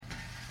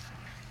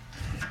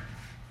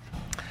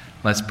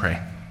Let's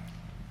pray.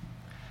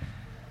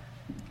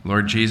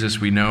 Lord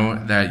Jesus, we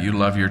know that you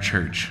love your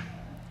church,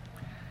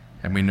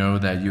 and we know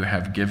that you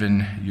have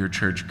given your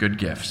church good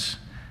gifts,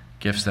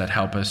 gifts that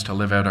help us to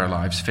live out our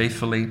lives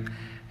faithfully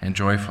and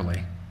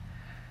joyfully.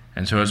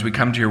 And so as we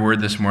come to your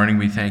word this morning,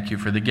 we thank you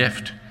for the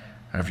gift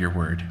of your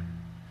word.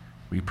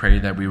 We pray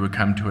that we would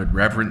come to it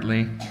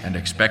reverently and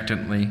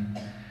expectantly,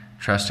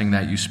 trusting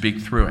that you speak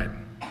through it.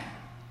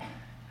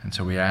 And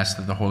so we ask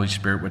that the Holy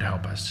Spirit would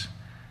help us.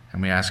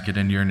 And we ask it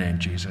in your name,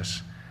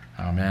 Jesus.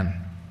 Amen.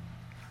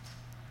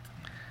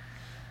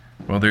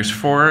 Well, there's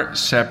 4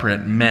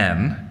 separate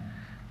men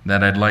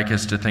that I'd like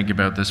us to think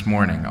about this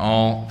morning.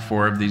 All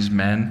 4 of these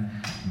men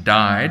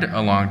died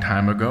a long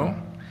time ago,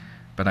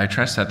 but I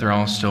trust that they're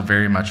all still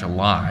very much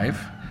alive.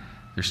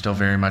 They're still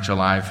very much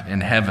alive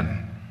in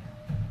heaven.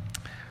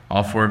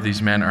 All 4 of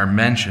these men are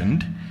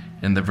mentioned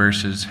in the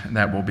verses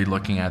that we'll be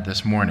looking at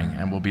this morning.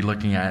 And we'll be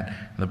looking at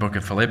the book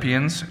of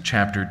Philippians,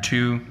 chapter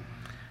 2,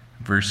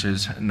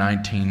 verses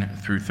 19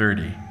 through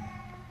 30.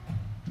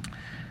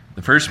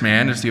 The first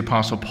man is the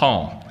Apostle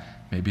Paul.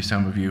 Maybe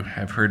some of you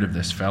have heard of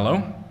this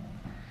fellow.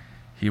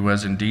 He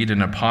was indeed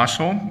an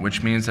apostle,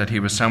 which means that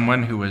he was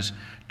someone who was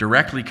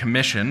directly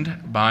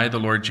commissioned by the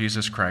Lord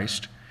Jesus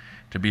Christ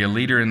to be a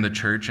leader in the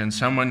church, and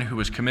someone who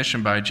was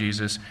commissioned by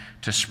Jesus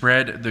to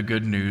spread the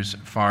good news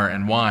far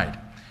and wide.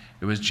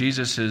 It was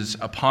Jesus'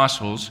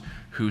 apostles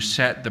who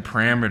set the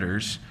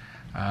parameters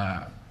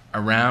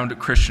around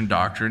Christian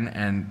doctrine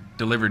and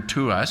delivered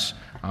to us,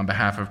 on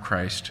behalf of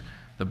Christ,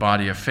 the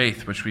body of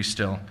faith, which we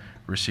still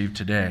receive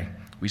today.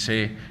 We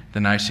say the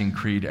Nicene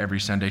Creed every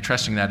Sunday,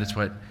 trusting that it's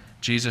what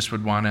Jesus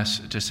would want us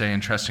to say,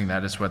 and trusting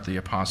that it's what the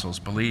apostles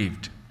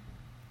believed.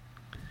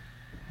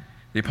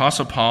 The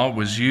Apostle Paul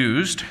was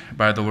used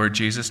by the Lord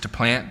Jesus to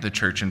plant the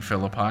church in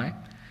Philippi.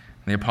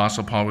 The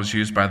Apostle Paul was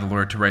used by the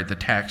Lord to write the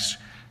text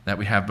that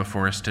we have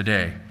before us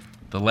today,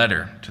 the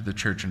letter to the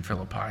church in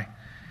Philippi.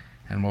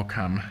 And we'll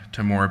come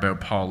to more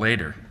about Paul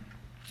later.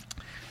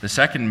 The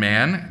second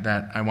man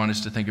that I want us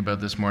to think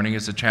about this morning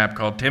is a chap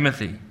called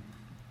Timothy.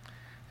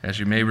 As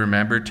you may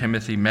remember,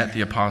 Timothy met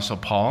the Apostle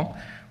Paul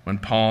when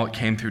Paul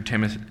came through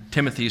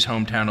Timothy's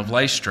hometown of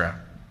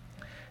Lystra.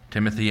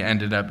 Timothy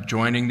ended up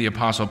joining the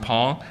Apostle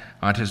Paul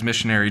on his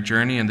missionary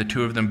journey, and the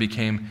two of them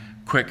became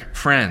quick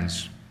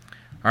friends.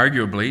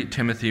 Arguably,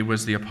 Timothy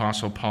was the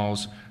Apostle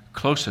Paul's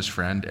closest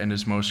friend and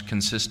his most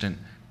consistent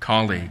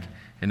colleague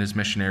in his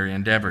missionary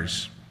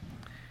endeavors.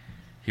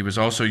 He was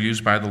also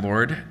used by the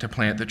Lord to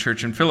plant the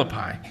church in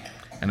Philippi.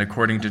 And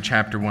according to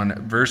chapter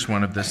 1, verse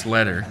 1 of this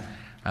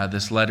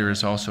letter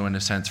is also in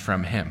a sense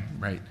from him,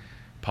 right?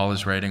 Paul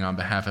is writing on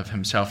behalf of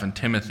himself and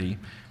Timothy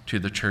to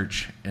the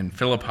church in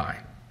Philippi.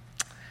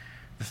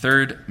 The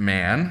third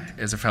man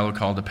is a fellow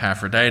called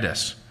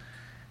Epaphroditus.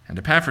 And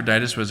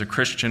Epaphroditus was a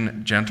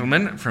Christian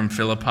gentleman from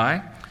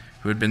Philippi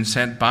who had been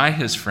sent by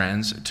his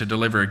friends to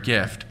deliver a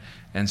gift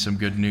and some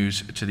good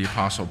news to the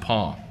Apostle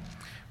Paul.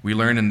 We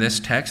learn in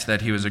this text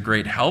that he was a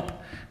great help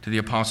to the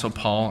Apostle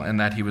Paul and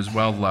that he was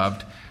well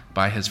loved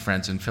by his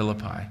friends in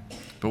Philippi.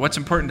 But what's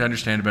important to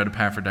understand about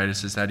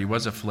Epaphroditus is that he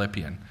was a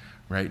Philippian,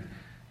 right?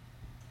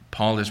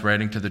 Paul is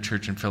writing to the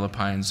church in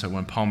Philippi, and so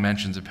when Paul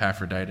mentions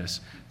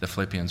Epaphroditus, the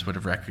Philippians would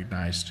have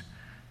recognized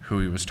who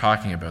he was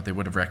talking about. They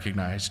would have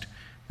recognized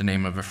the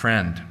name of a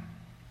friend.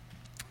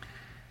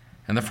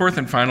 And the fourth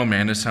and final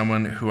man is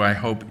someone who I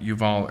hope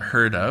you've all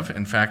heard of.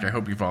 In fact, I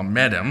hope you've all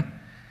met him.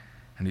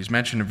 And he's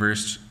mentioned in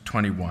verse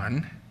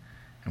 21,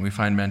 and we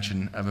find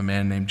mention of a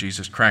man named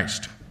Jesus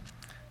Christ.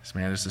 This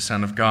man is the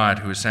Son of God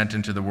who was sent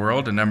into the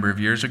world a number of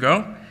years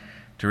ago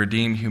to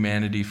redeem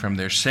humanity from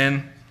their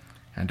sin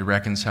and to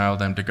reconcile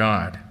them to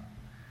God.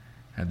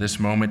 At this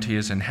moment, he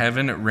is in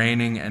heaven,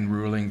 reigning and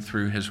ruling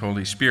through his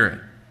Holy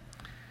Spirit.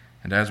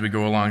 And as we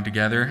go along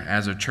together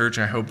as a church,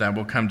 I hope that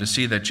we'll come to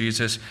see that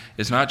Jesus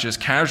is not just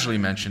casually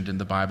mentioned in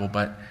the Bible,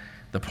 but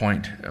the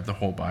point of the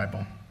whole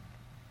Bible.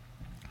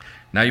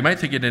 Now, you might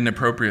think it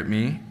inappropriate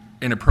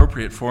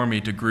for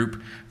me to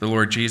group the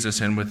Lord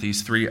Jesus in with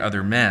these 3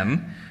 other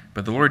men,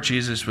 but the Lord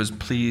Jesus was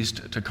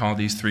pleased to call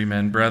these 3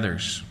 men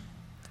brothers.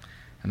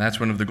 And that's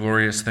one of the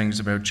glorious things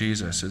about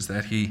Jesus, is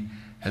that he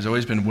has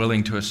always been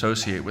willing to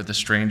associate with the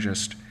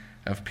strangest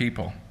of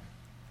people.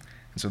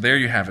 And so there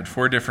you have it,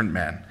 4 different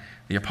men: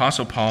 the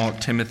Apostle Paul,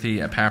 Timothy,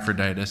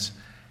 Epaphroditus,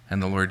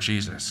 and the Lord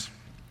Jesus.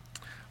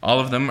 All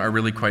of them are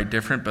really quite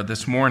different, but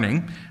this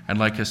morning I'd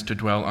like us to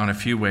dwell on a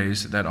few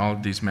ways that all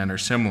of these men are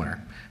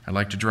similar. I'd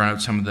like to draw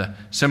out some of the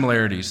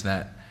similarities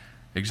that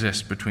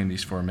exist between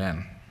these 4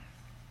 men.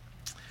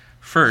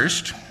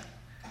 First,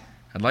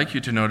 I'd like you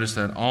to notice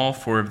that all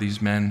 4 of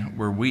these men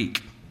were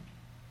weak.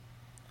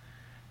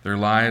 Their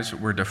lives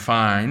were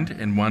defined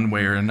in one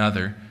way or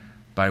another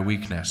by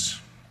weakness.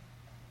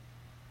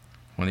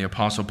 When the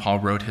Apostle Paul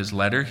wrote his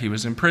letter, he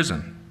was in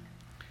prison.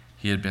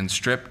 He had been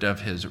stripped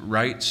of his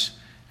rights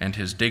and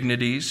his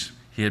dignities.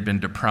 He had been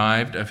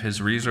deprived of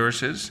his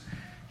resources.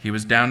 He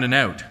was down and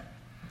out.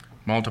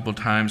 Multiple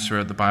times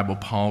throughout the Bible,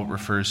 Paul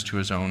refers to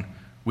his own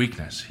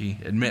weakness. He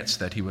admits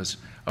that he was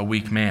a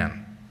weak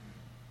man.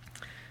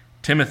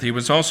 Timothy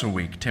was also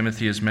weak.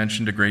 Timothy is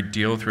mentioned a great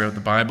deal throughout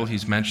the Bible.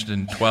 He's mentioned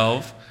in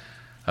 12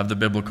 of the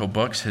biblical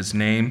books. His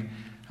name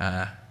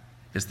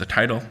is the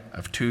title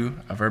of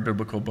 2 of our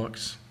biblical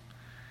books.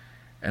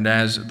 And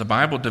as the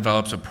Bible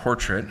develops a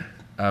portrait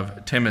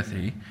of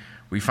Timothy,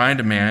 we find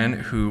a man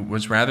who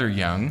was rather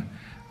young,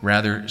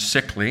 rather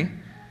sickly,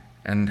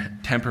 and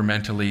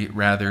temperamentally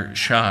rather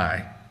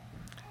shy.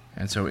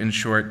 And so, in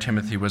short,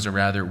 Timothy was a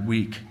rather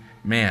weak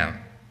man.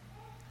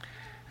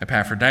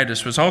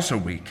 Epaphroditus was also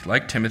weak.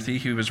 Like Timothy,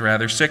 he was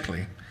rather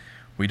sickly.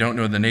 We don't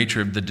know the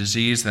nature of the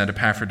disease that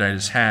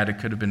Epaphroditus had. It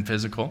could have been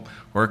physical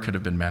or it could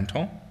have been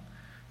mental.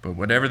 But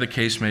whatever the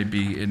case may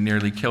be, it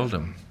nearly killed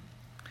him.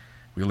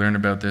 We learn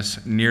about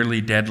this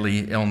nearly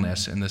deadly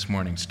illness in this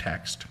morning's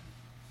text.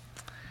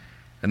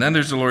 And then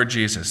there's the Lord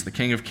Jesus, the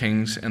King of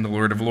Kings and the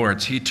Lord of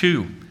Lords. He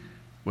too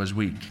was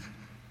weak.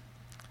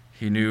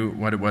 He knew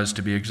what it was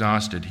to be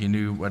exhausted. He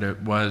knew what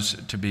it was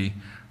to be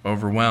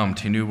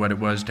overwhelmed. He knew what it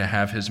was to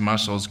have his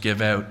muscles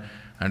give out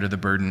under the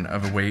burden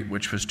of a weight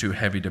which was too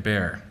heavy to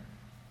bear.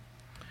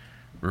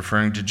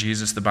 Referring to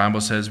Jesus, the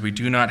Bible says, "We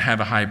do not have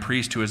a high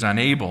priest who is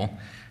unable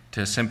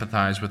to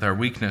sympathize with our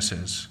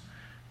weaknesses,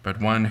 but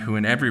one who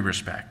in every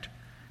respect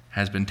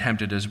has been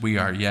tempted as we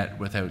are, yet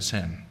without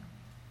sin."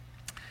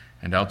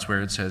 And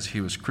elsewhere it says,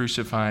 "He was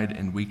crucified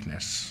in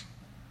weakness."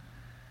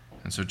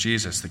 And so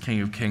Jesus, the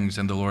King of Kings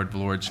and the Lord of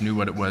Lords, knew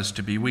what it was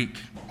to be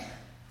weak.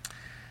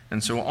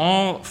 And so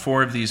all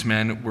 4 of these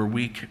men were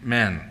weak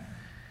men.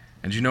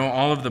 And you know,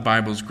 all of the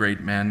Bible's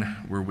great men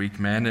were weak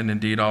men, and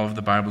indeed all of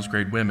the Bible's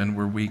great women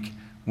were weak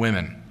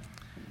women.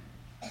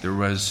 There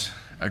was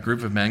a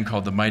group of men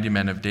called the mighty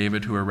men of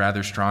David who were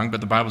rather strong, but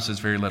the Bible says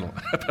very little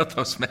about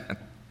those men.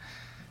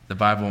 The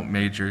Bible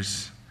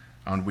majors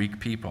on weak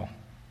people.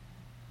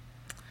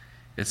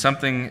 It's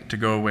something to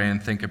go away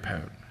and think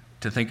about.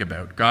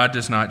 God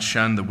does not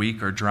shun the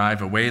weak or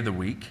drive away the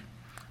weak,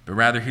 but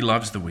rather he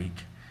loves the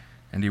weak,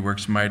 and he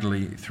works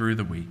mightily through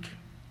the weak.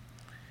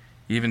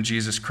 Even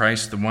Jesus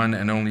Christ, the one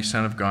and only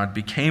Son of God,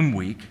 became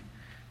weak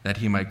that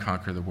he might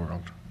conquer the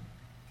world.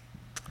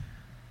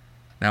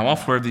 Now, all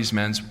 4 of these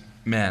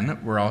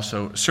men were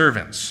also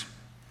servants.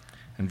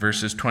 In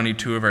verses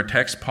 22 of our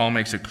text, Paul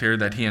makes it clear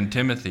that he and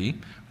Timothy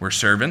were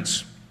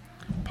servants.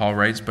 Paul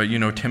writes, "But you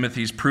know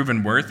Timothy's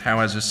proven worth, how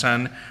as a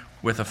son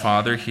with a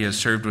father he has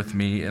served with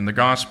me in the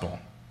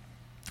gospel."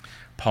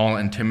 Paul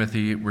and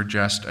Timothy were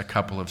just a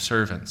couple of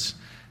servants.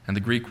 And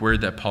the Greek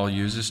word that Paul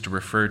uses to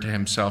refer to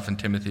himself and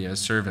Timothy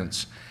as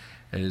servants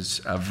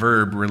is a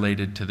verb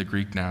related to the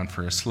Greek noun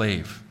for a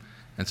slave.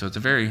 And so it's a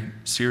very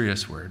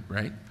serious word,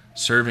 right?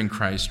 Serving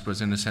Christ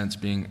was, in a sense,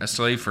 being a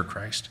slave for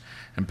Christ.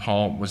 And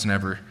Paul was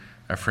never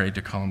afraid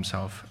to call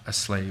himself a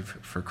slave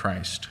for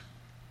Christ.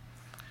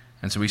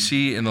 And so we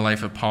see in the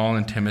life of Paul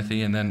and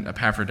Timothy and then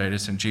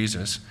Epaphroditus and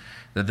Jesus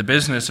that the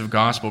business of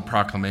gospel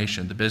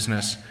proclamation, the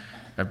business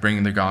of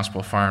bringing the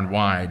gospel far and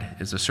wide,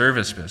 is a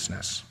service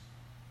business.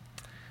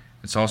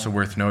 It's also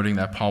worth noting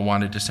that Paul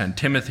wanted to send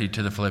Timothy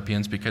to the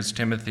Philippians because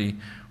Timothy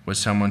was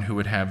someone who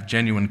would have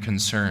genuine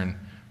concern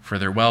for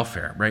their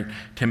welfare, right?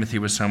 Timothy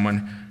was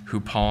someone who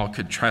Paul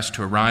could trust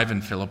to arrive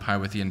in Philippi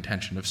with the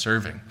intention of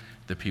serving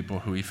the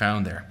people who he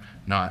found there,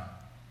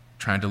 not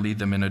trying to lead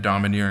them in a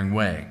domineering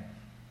way.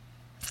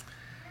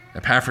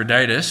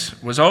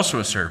 Epaphroditus was also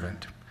a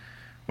servant.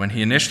 When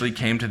he initially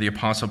came to the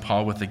Apostle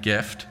Paul with the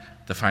gift,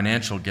 the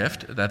financial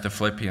gift that the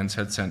Philippians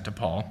had sent to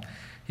Paul,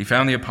 he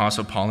found the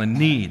Apostle Paul in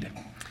need.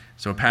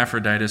 So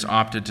Epaphroditus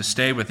opted to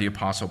stay with the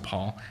Apostle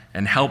Paul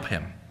and help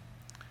him.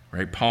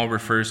 Right? Paul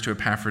refers to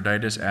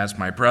Epaphroditus as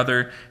my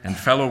brother and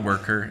fellow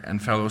worker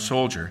and fellow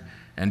soldier,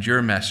 and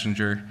your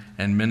messenger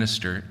and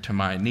minister to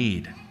my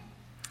need.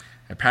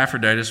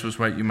 Epaphroditus was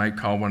what you might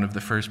call one of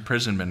the first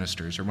prison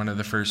ministers or one of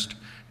the first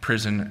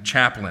prison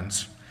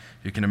chaplains.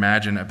 You can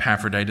imagine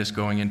Epaphroditus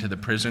going into the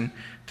prison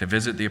to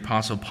visit the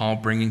Apostle Paul,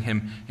 bringing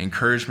him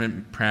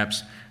encouragement,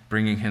 perhaps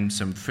bringing him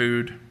some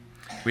food.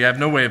 We have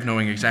no way of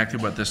knowing exactly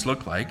what this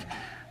looked like,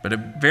 but it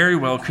very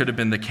well could have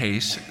been the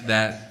case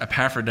that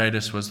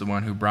Epaphroditus was the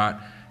one who brought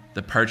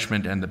the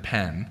parchment and the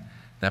pen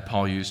that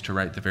Paul used to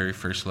write the very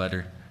first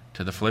letter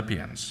to the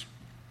Philippians.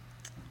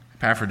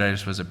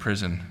 Epaphroditus was a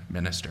prison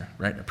minister,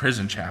 right? A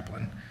prison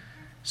chaplain,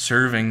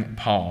 serving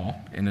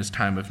Paul in his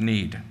time of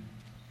need.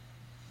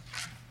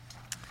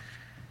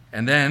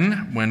 And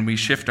then, when we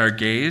shift our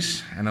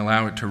gaze and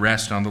allow it to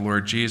rest on the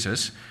Lord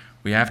Jesus,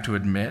 we have to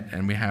admit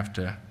and we have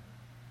to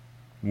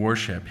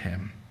worship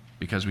him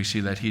because we see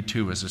that he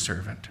too was a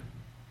servant.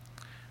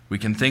 We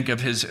can think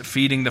of his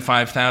feeding the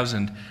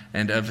 5,000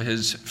 and of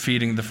his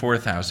feeding the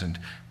 4,000,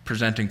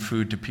 presenting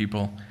food to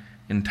people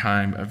in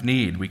time of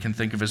need. We can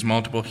think of his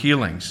multiple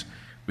healings.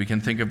 We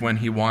can think of when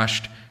he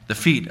washed the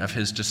feet of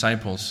his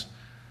disciples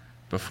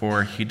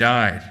before he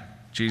died.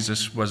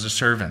 Jesus was a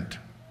servant.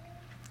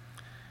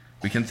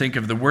 We can think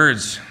of the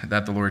words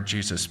that the Lord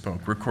Jesus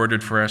spoke,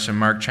 recorded for us in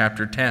Mark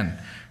chapter 10.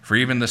 For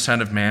even the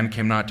Son of Man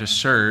came not to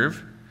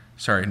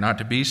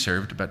be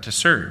served, but to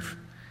serve,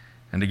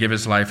 and to give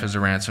his life as a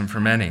ransom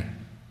for many.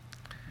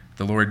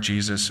 The Lord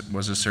Jesus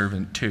was a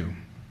servant too.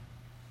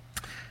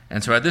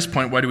 And so at this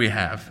point, what do we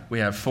have? We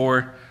have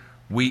 4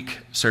 weak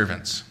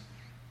servants.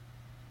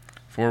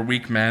 4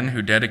 weak men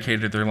who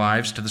dedicated their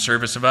lives to the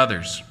service of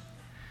others.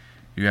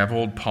 You have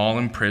old Paul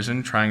in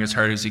prison, trying as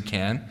hard as he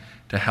can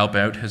to help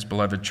out his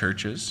beloved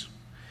churches.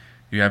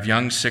 You have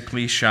young,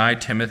 sickly, shy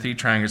Timothy,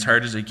 trying as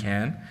hard as he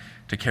can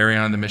to carry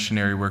on the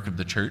missionary work of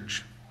the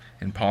church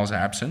in Paul's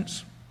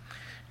absence.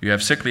 You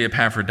have sickly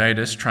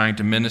Epaphroditus, trying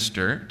to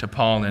minister to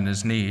Paul in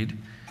his need.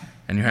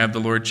 And you have the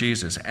Lord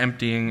Jesus,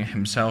 emptying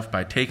himself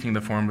by taking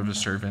the form of a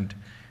servant,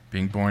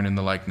 being born in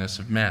the likeness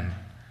of men.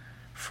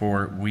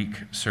 4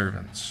 weak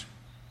servants.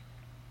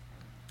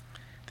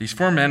 These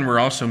 4 men were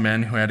also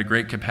men who had a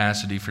great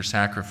capacity for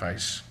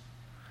sacrifice.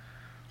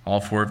 All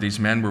 4 of these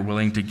men were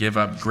willing to give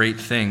up great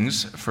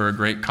things for a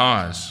great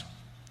cause.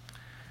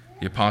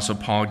 The Apostle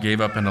Paul gave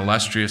up an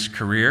illustrious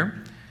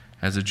career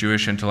as a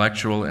Jewish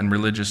intellectual and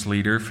religious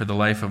leader for the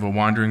life of a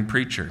wandering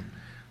preacher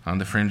on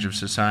the fringe of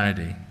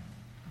society.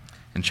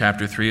 In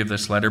chapter 3 of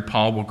this letter,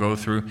 Paul will go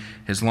through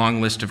his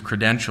long list of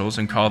credentials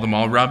and call them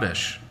all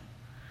rubbish.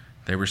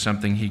 They were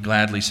something he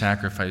gladly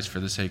sacrificed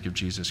for the sake of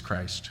Jesus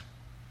Christ.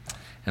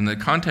 In the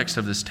context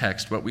of this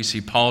text, what we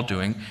see Paul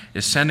doing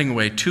is sending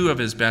away 2 of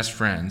his best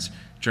friends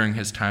during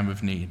his time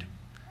of need.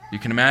 You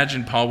can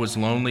imagine Paul was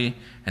lonely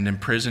and in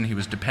prison. He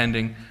was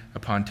depending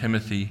upon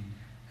Timothy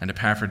and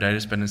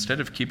Epaphroditus, but instead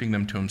of keeping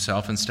them to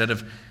himself, instead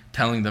of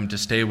telling them to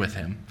stay with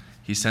him,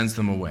 he sends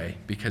them away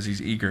because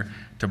he's eager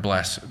to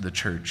bless the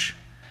church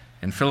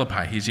in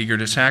Philippi. He's eager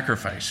to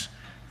sacrifice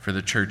for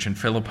the church in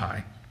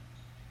Philippi.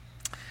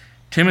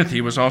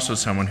 Timothy was also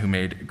someone who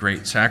made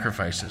great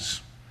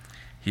sacrifices.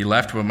 He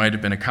left what might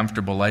have been a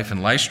comfortable life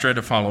in Lystra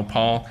to follow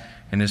Paul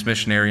in his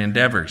missionary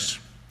endeavors.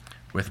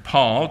 With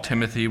Paul,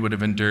 Timothy would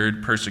have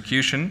endured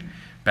persecution,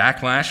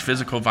 backlash,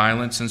 physical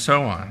violence, and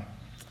so on.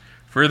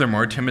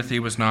 Furthermore, Timothy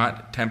was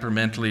not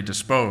temperamentally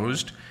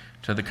disposed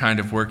to the kind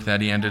of work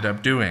that he ended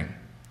up doing.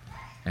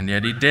 And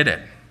yet he did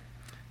it,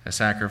 a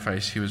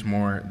sacrifice he was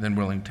more than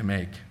willing to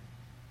make.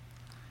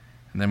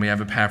 And then we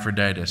have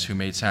Epaphroditus, who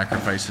made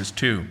sacrifices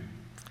too.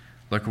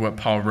 Look at what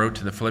Paul wrote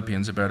to the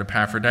Philippians about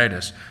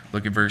Epaphroditus.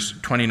 Look at verse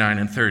 29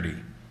 and 30.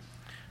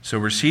 So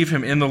receive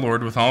him in the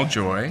Lord with all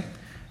joy,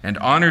 and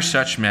honor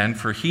such men,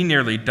 for he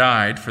nearly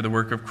died for the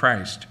work of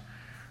Christ,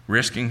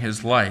 risking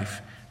his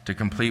life to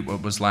complete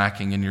what was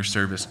lacking in your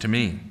service to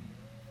me.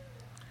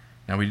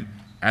 Now,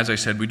 as I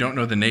said, we don't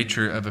know the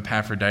nature of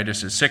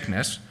Epaphroditus'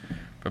 sickness,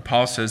 but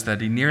Paul says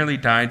that he nearly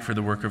died for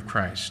the work of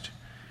Christ,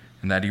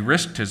 and that he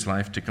risked his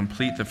life to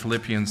complete the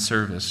Philippian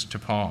service to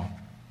Paul.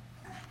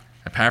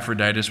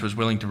 Epaphroditus was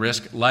willing to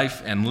risk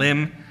life and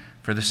limb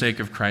for the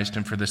sake of Christ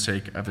and for the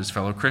sake of his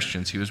fellow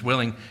Christians. He was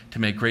willing to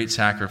make great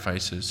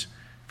sacrifices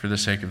for the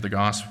sake of the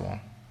gospel.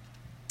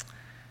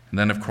 And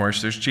then, of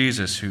course, there's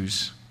Jesus,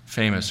 who's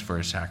famous for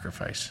his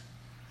sacrifice.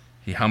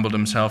 He humbled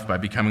himself by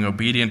becoming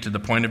obedient to the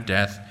point of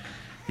death,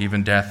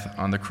 even death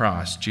on the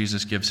cross.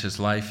 Jesus gives his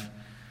life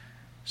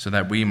so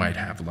that we might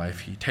have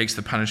life. He takes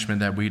the punishment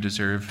that we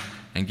deserve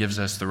and gives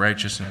us the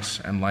righteousness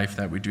and life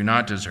that we do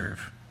not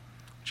deserve.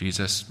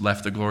 Jesus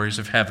left the glories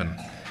of heaven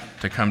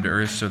to come to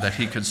earth so that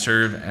he could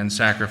serve and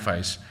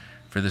sacrifice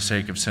for the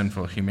sake of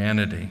sinful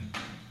humanity.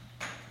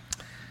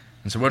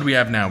 And so what do we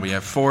have now? We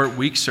have 4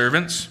 weak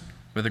servants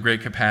with a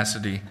great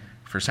capacity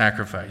for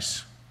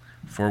sacrifice.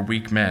 4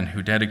 weak men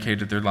who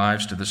dedicated their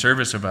lives to the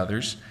service of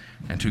others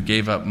and who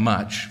gave up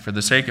much for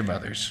the sake of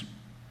others.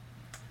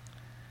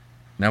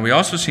 Now we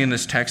also see in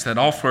this text that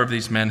all 4 of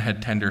these men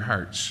had tender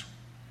hearts.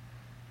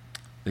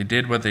 They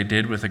did what they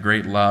did with a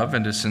great love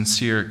and a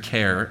sincere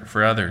care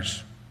for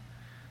others.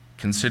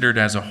 Considered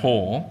as a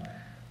whole,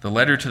 the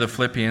letter to the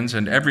Philippians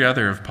and every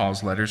other of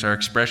Paul's letters are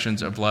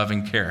expressions of love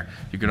and care.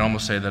 You could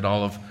almost say that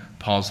all of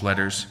Paul's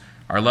letters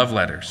are love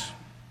letters.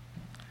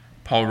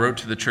 Paul wrote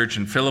to the church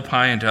in Philippi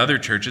and to other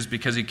churches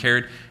because he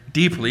cared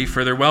deeply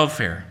for their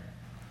welfare.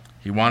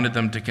 He wanted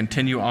them to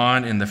continue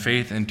on in the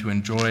faith and to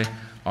enjoy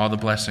all the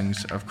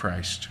blessings of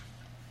Christ.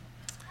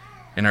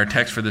 In our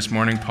text for this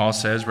morning, Paul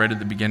says right at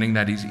the beginning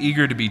that he's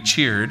eager to be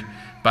cheered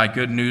by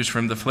good news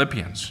from the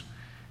Philippians,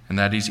 and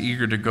that he's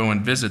eager to go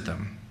and visit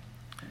them.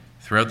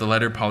 Throughout the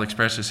letter, Paul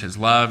expresses his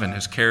love and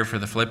his care for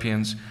the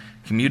Philippians,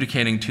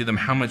 communicating to them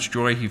how much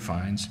joy he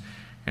finds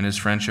in his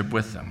friendship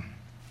with them.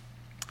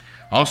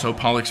 Also,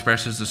 Paul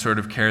expresses the sort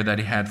of care that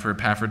he had for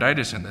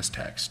Epaphroditus in this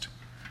text.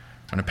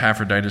 When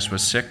Epaphroditus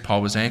was sick,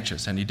 Paul was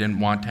anxious, and he didn't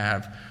want to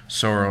have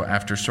sorrow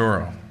after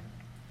sorrow.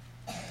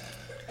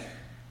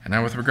 And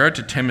now with regard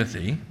to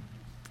Timothy,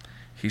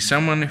 he's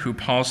someone who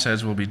Paul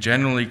says will be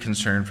genuinely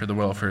concerned for the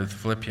welfare of the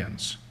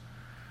Philippians.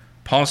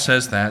 Paul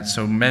says that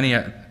so many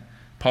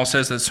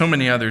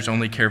others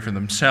only care for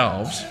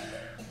themselves,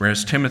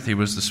 whereas Timothy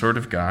was the sort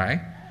of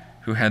guy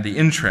who had the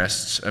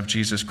interests of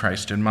Jesus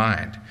Christ in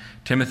mind.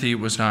 Timothy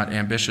was not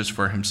ambitious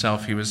for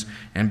himself, he was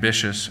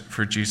ambitious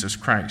for Jesus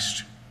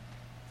Christ.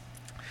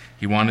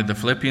 He wanted the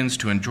Philippians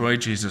to enjoy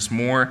Jesus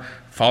more,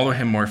 follow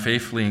him more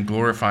faithfully, and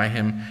glorify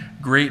him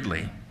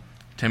greatly.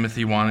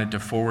 Timothy wanted to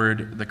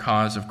forward the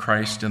cause of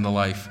Christ in the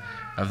life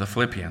of the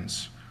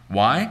Philippians.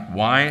 Why?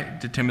 Why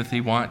did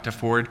Timothy want to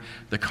forward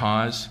the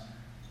cause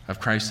of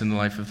Christ in the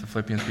life of the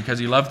Philippians? Because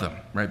he loved them,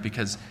 right?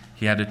 Because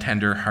he had a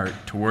tender heart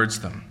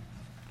towards them.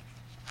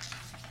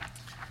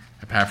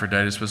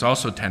 Epaphroditus was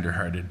also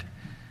tender-hearted.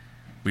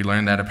 We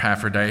learned that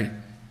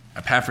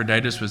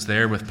Epaphroditus was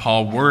there with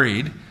Paul,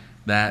 worried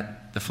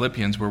that the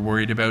Philippians were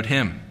worried about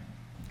him,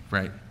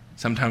 right?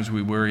 Sometimes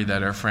we worry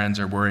that our friends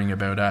are worrying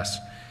about us,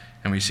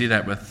 and we see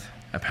that with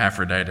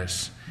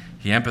Epaphroditus.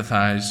 He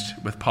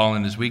empathized with Paul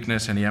in his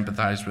weakness, and he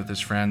empathized with his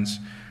friends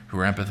who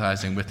were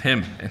empathizing with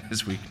him in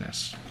his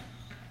weakness.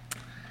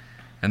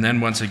 And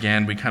then once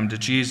again, we come to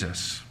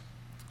Jesus.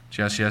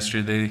 Just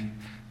yesterday,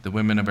 the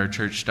women of our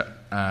church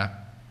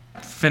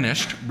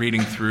finished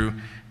reading through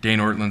Dane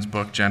Ortland's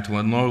book, Gentle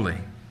and Lowly.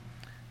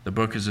 The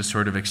book is a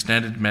sort of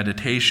extended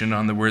meditation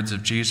on the words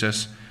of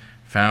Jesus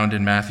found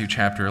in Matthew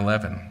chapter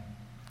 11.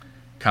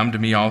 Come to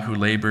me, all who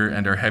labor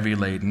and are heavy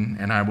laden,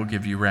 and I will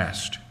give you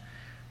rest.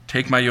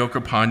 Take my yoke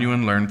upon you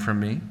and learn from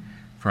me,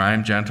 for I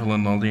am gentle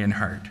and lowly in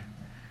heart,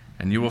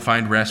 and you will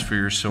find rest for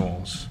your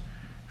souls.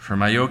 For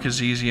my yoke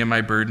is easy and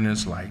my burden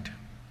is light.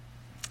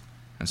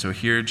 And so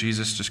here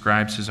Jesus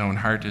describes his own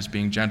heart as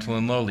being gentle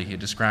and lowly. He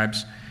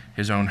describes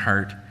his own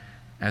heart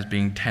as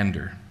being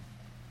tender.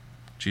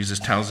 Jesus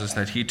tells us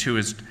that he too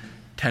is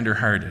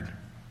tender-hearted,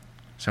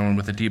 someone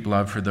with a deep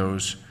love for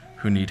those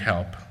who need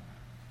help.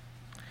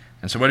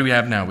 And so what do we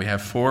have now? We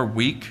have 4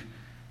 weak,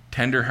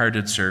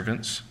 tender-hearted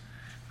servants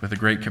with a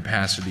great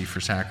capacity for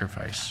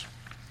sacrifice.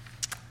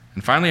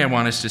 And finally, I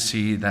want us to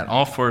see that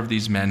all 4 of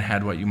these men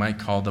had what you might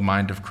call the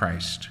mind of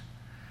Christ.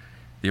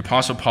 The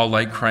Apostle Paul,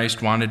 like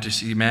Christ, wanted to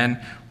see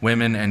men,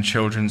 women, and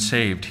children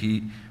saved.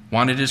 He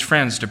wanted his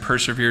friends to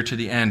persevere to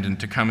the end and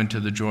to come into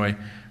the joy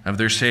of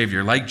their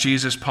Savior. Like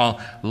Jesus, Paul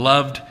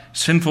loved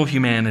sinful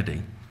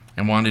humanity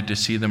and wanted to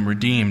see them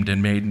redeemed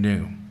and made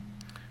new.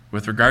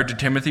 With regard to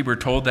Timothy, we're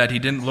told that he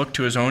didn't look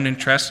to his own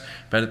interests,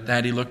 but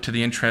that he looked to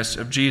the interests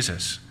of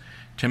Jesus.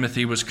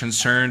 Timothy was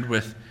concerned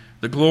with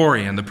the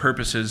glory and the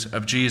purposes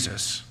of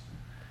Jesus.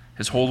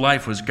 His whole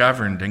life was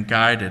governed and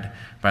guided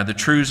by the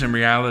truths and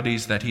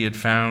realities that he had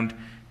found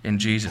in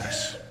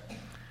Jesus.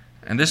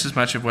 And this is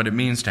much of what it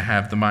means to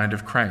have the mind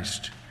of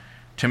Christ.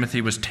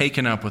 Timothy was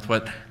taken up with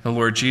what the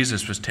Lord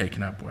Jesus was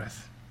taken up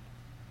with.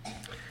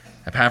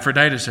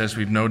 Epaphroditus, as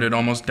we've noted,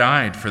 almost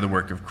died for the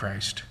work of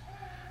Christ.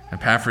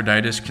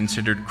 Epaphroditus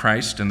considered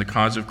Christ and the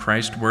cause of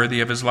Christ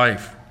worthy of his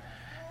life.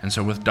 And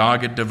so with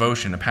dogged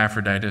devotion,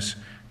 Epaphroditus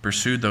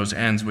pursued those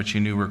ends which he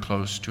knew were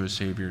close to his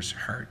Savior's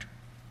heart.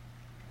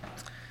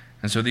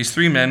 And so these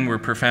 3 men were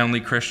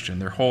profoundly Christian.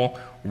 Their whole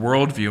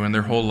worldview and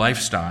their whole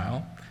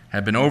lifestyle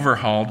had been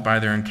overhauled by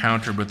their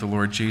encounter with the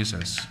Lord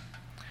Jesus.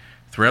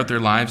 Throughout their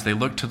lives, they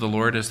looked to the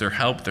Lord as their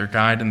help, their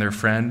guide, and their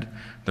friend,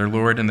 their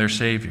Lord and their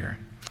Savior.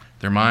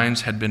 Their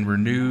minds had been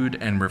renewed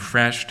and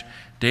refreshed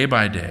day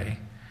by day,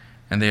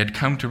 and they had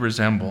come to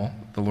resemble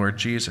the Lord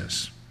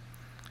Jesus,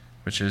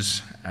 which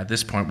is, at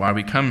this point, why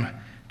we come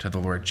to the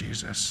Lord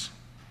Jesus.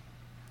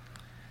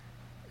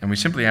 And we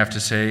simply have to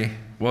say,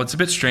 well, it's a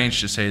bit strange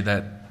to say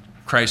that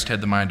Christ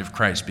had the mind of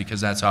Christ,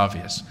 because that's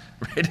obvious,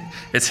 right?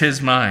 It's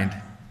his mind.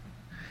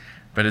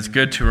 But it's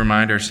good to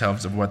remind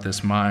ourselves of what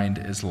this mind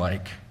is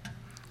like.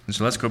 And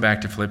so let's go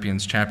back to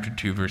Philippians chapter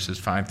 2, verses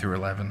 5 through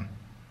 11.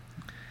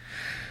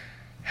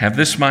 Have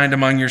this mind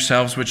among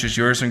yourselves, which is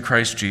yours in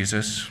Christ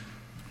Jesus,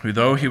 who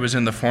though he was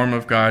in the form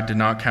of God, did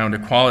not count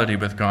equality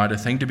with God a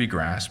thing to be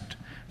grasped,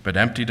 but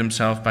emptied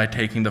himself by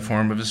taking the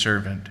form of a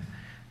servant,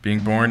 being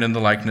born in the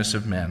likeness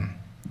of men.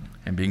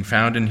 And being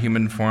found in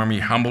human form, he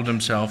humbled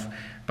himself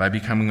by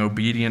becoming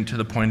obedient to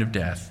the point of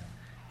death,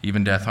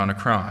 even death on a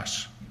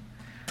cross.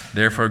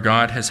 Therefore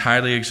God has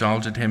highly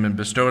exalted him and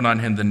bestowed on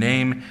him the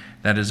name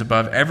that is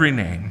above every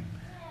name,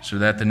 so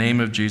that the name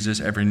of Jesus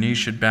every knee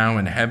should bow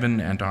in heaven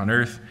and on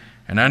earth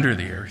and under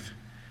the earth,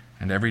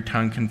 and every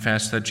tongue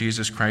confess that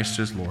Jesus Christ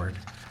is Lord,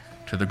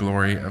 to the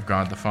glory of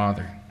God the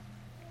Father.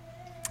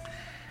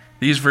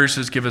 These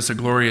verses give us a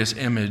glorious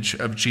image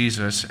of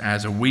Jesus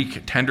as a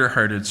weak,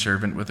 tender-hearted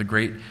servant with a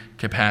great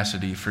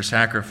capacity for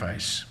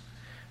sacrifice.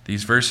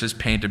 These verses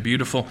paint a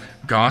beautiful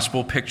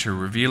gospel picture,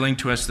 revealing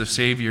to us the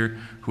Savior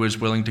who is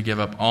willing to give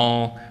up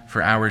all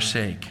for our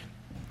sake.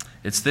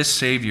 It's this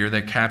Savior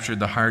that captured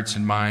the hearts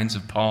and minds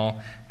of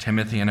Paul,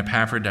 Timothy, and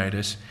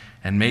Epaphroditus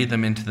and made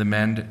them into the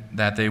men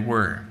that they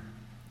were.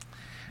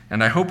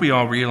 And I hope we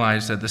all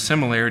realize that the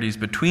similarities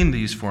between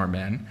these 4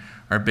 men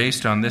are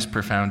based on this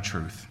profound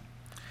truth,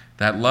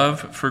 that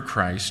love for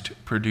Christ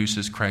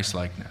produces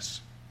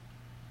Christ-likeness.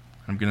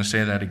 I'm going to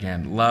say that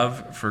again.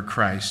 Love for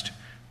Christ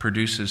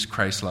produces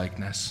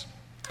Christ-likeness.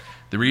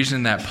 The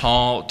reason that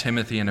Paul,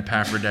 Timothy, and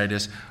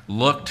Epaphroditus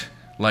looked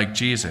like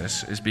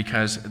Jesus is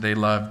because they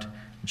loved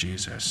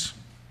Jesus.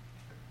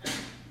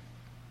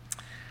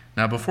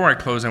 Now, before I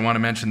close, I want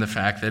to mention the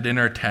fact that in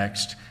our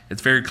text,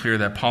 it's very clear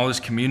that Paul is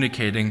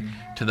communicating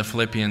to the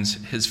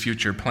Philippians his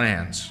future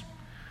plans.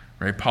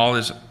 Right? Paul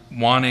is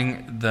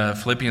wanting the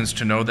Philippians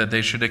to know that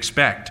they should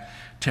expect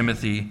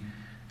Timothy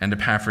and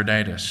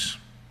Epaphroditus.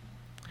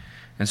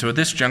 And so at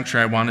this juncture,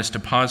 I want us to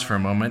pause for a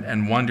moment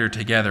and wonder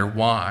together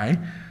why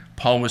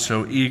Paul was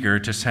so eager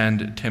to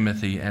send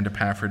Timothy and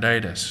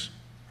Epaphroditus.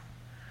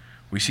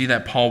 We see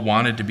that Paul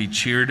wanted to be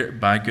cheered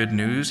by good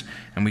news,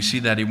 and we see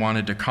that he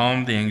wanted to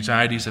calm the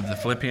anxieties of the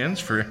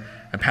Philippians for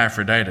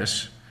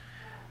Epaphroditus.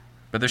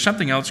 But there's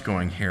something else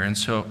going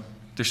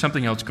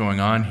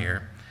on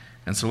here.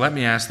 And so let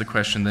me ask the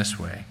question this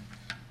way.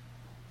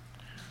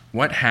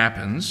 What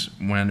happens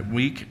when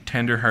weak,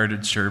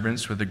 tender-hearted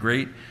servants with a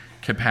great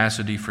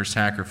capacity for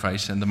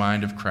sacrifice and the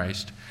mind of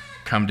Christ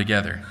come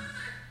together?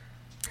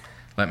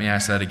 Let me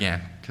ask that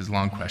again, because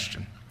long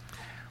question.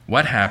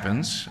 What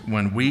happens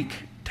when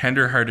weak,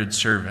 tender-hearted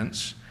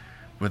servants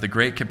with a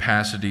great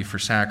capacity for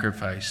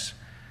sacrifice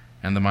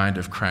and the mind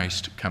of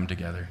Christ come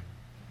together?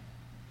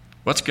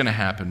 What's going to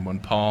happen when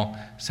Paul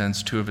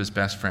sends two of his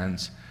best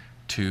friends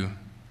to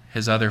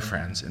his other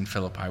friends in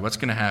Philippi? What's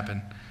going to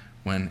happen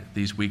when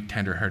these weak,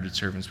 tender-hearted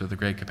servants with a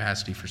great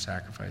capacity for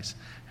sacrifice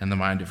and the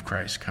mind of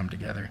Christ come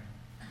together?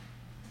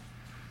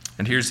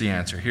 And here's the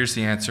answer. Here's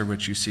the answer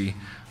which you see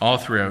all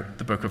throughout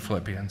the book of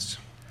Philippians.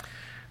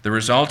 The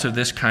result of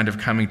this kind of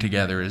coming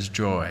together is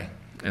joy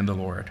in the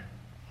Lord.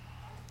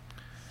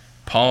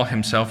 Paul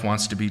himself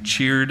wants to be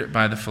cheered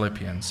by the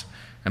Philippians,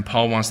 and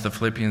Paul wants the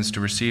Philippians to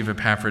receive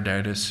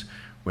Epaphroditus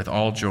with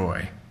all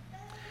joy.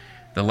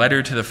 The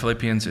letter to the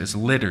Philippians is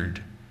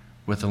littered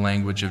with the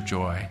language of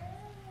joy,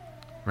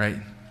 right?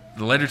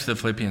 The letter to the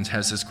Philippians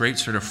has this great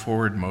sort of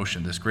forward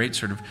motion, this great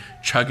sort of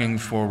chugging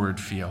forward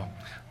feel.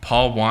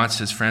 Paul wants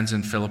his friends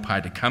in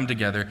Philippi to come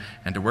together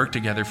and to work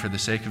together for the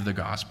sake of the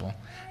gospel.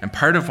 And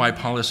part of why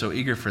Paul is so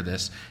eager for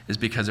this is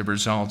because it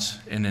results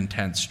in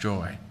intense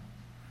joy.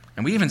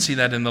 And we even see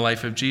that in the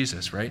life of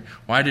Jesus, right?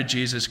 Why did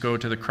Jesus go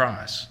to the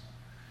cross?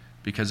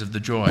 Because of the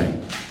joy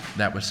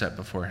that was set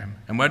before him.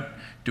 And what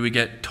do we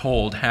get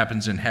told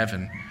happens in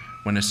heaven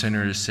when a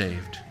sinner is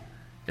saved?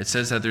 It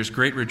says that there's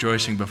great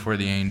rejoicing before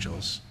the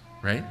angels,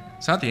 right?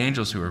 It's not the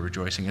angels who are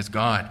rejoicing, it's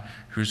God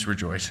who's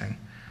rejoicing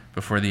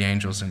before the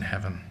angels in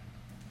heaven.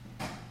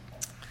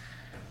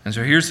 And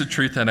so here's the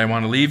truth that I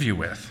want to leave you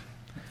with.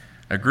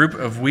 A group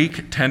of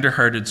weak,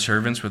 tender-hearted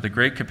servants with a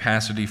great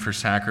capacity for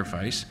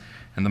sacrifice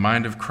and the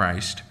mind of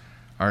Christ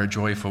are a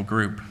joyful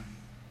group.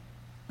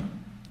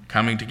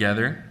 Coming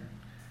together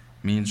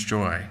means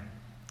joy.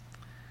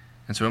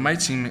 And so it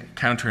might seem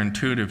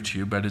counterintuitive to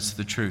you, but it's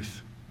the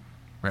truth,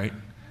 right?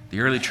 The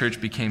early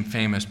church became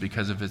famous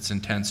because of its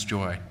intense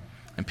joy.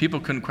 And people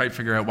couldn't quite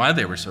figure out why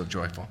they were so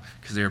joyful,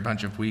 because they were a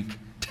bunch of weak,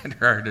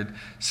 tender-hearted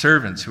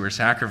servants who were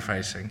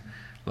sacrificing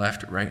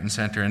left, right, and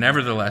center. And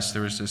nevertheless,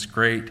 there was this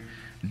great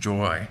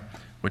joy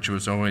which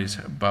was always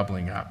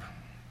bubbling up.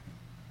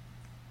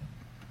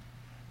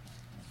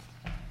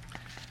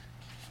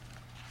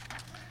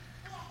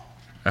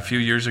 A few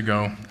years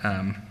ago,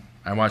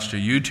 I watched a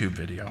YouTube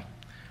video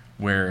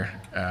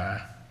where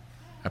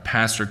a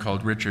pastor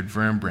called Richard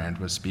Wurmbrand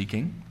was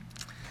speaking.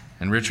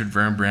 And Richard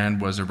Wurmbrand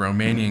was a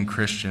Romanian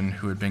Christian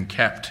who had been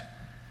kept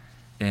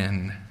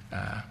in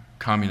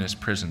communist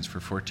prisons for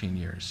 14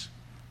 years.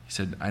 He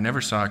said, I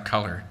never saw a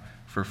color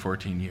for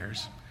 14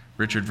 years.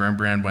 Richard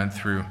Wurmbrand went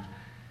through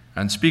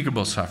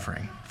unspeakable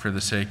suffering for the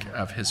sake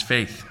of his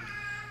faith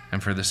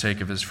and for the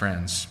sake of his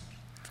friends.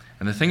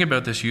 And the thing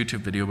about this YouTube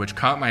video which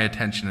caught my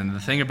attention, and the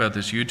thing about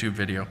this YouTube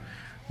video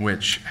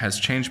which has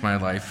changed my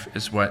life,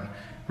 is what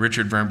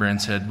Richard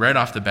Wurmbrand said right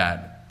off the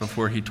bat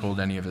before he told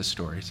any of his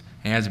stories.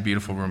 He has a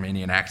beautiful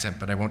Romanian accent,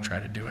 but I won't try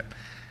to do it.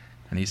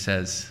 And he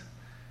says,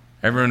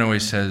 everyone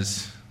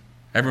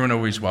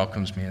always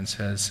welcomes me and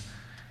says,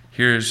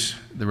 here's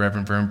the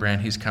Reverend Wurmbrand.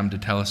 He's come to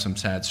tell us some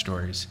sad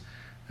stories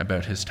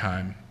about his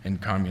time in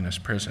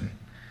communist prison.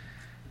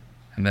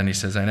 And then he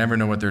says, I never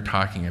know what they're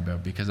talking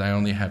about because I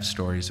only have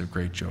stories of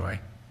great joy.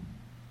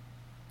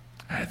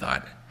 And I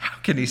thought, how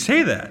can he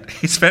say that?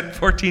 He spent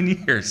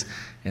 14 years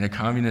in a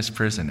communist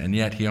prison, and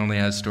yet he only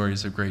has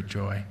stories of great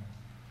joy.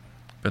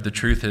 But the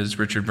truth is,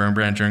 Richard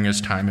Wurmbrand, during his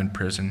time in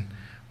prison,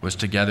 was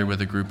together with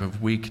a group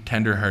of weak,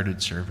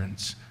 tender-hearted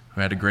servants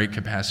who had a great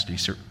capacity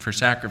for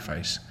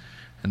sacrifice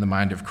in the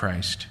mind of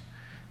Christ.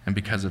 And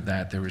because of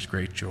that, there was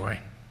great joy.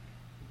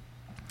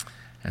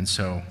 And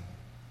so,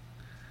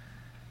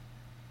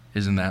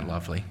 isn't that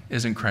lovely?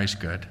 Isn't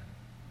Christ good?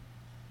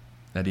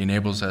 That he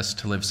enables us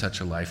to live such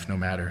a life no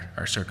matter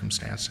our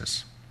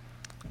circumstances.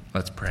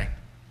 Let's pray.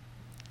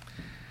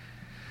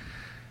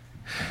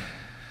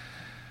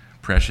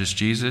 Precious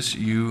Jesus,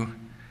 you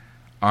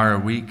are a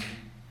weak,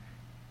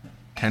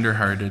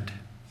 tender-hearted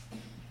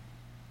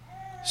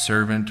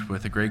servant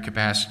with a great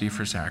capacity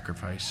for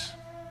sacrifice.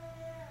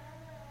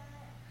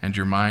 And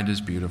your mind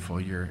is beautiful.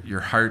 Your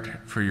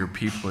heart for your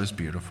people is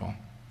beautiful.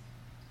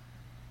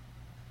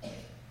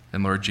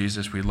 And Lord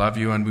Jesus, we love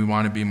you and we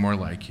want to be more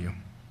like you.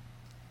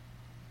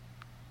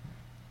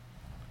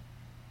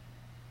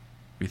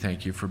 We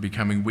thank you for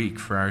becoming weak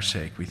for our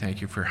sake. We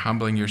thank you for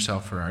humbling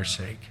yourself for our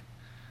sake,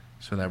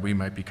 so that we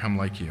might become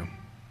like you.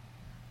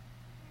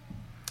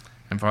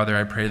 And Father,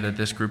 I pray that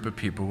this group of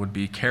people would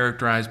be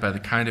characterized by the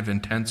kind of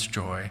intense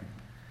joy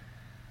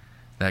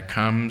that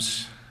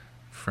comes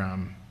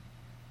from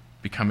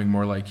becoming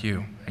more like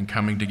you and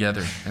coming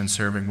together and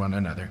serving one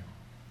another.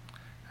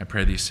 I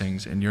pray these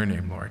things in your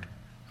name, Lord.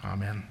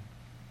 Amen.